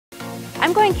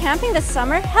I'm going camping this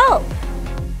summer, help!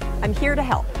 I'm here to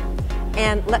help.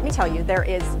 And let me tell you, there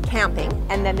is camping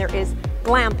and then there is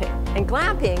glamping. And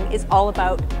glamping is all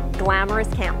about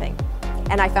glamorous camping.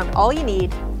 And I found all you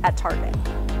need at Target.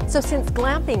 So since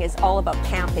glamping is all about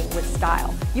camping with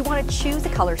style, you want to choose a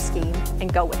color scheme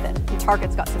and go with it. And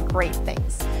Target's got some great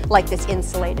things, like this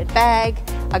insulated bag,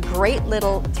 a great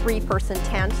little 3-person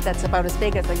tent that's about as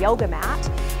big as a yoga mat,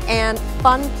 and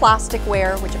fun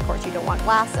plasticware, which of course you don't want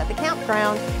glass at the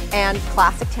campground, and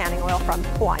classic tanning oil from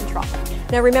Hawaiian Tropic.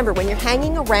 Now remember, when you're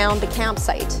hanging around the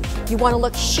campsite, you want to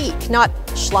look chic, not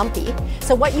schlumpy.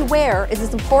 So what you wear is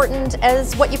as important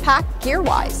as what you pack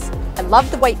gear-wise. I love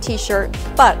the white t-shirt,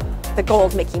 but the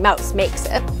gold Mickey Mouse makes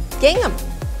it. Gingham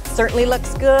certainly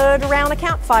looks good around a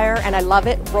campfire, and I love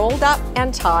it rolled up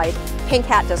and tied. Pink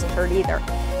hat doesn't hurt either.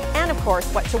 And of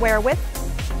course, what to wear with?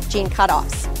 Jean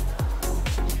cutoffs.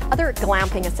 Other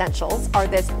glamping essentials are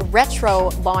this retro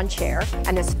lawn chair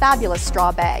and this fabulous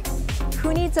straw bag.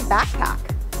 Who needs a backpack?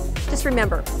 Just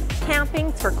remember,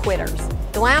 camping's for quitters.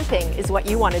 Glamping is what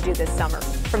you want to do this summer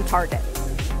from Target.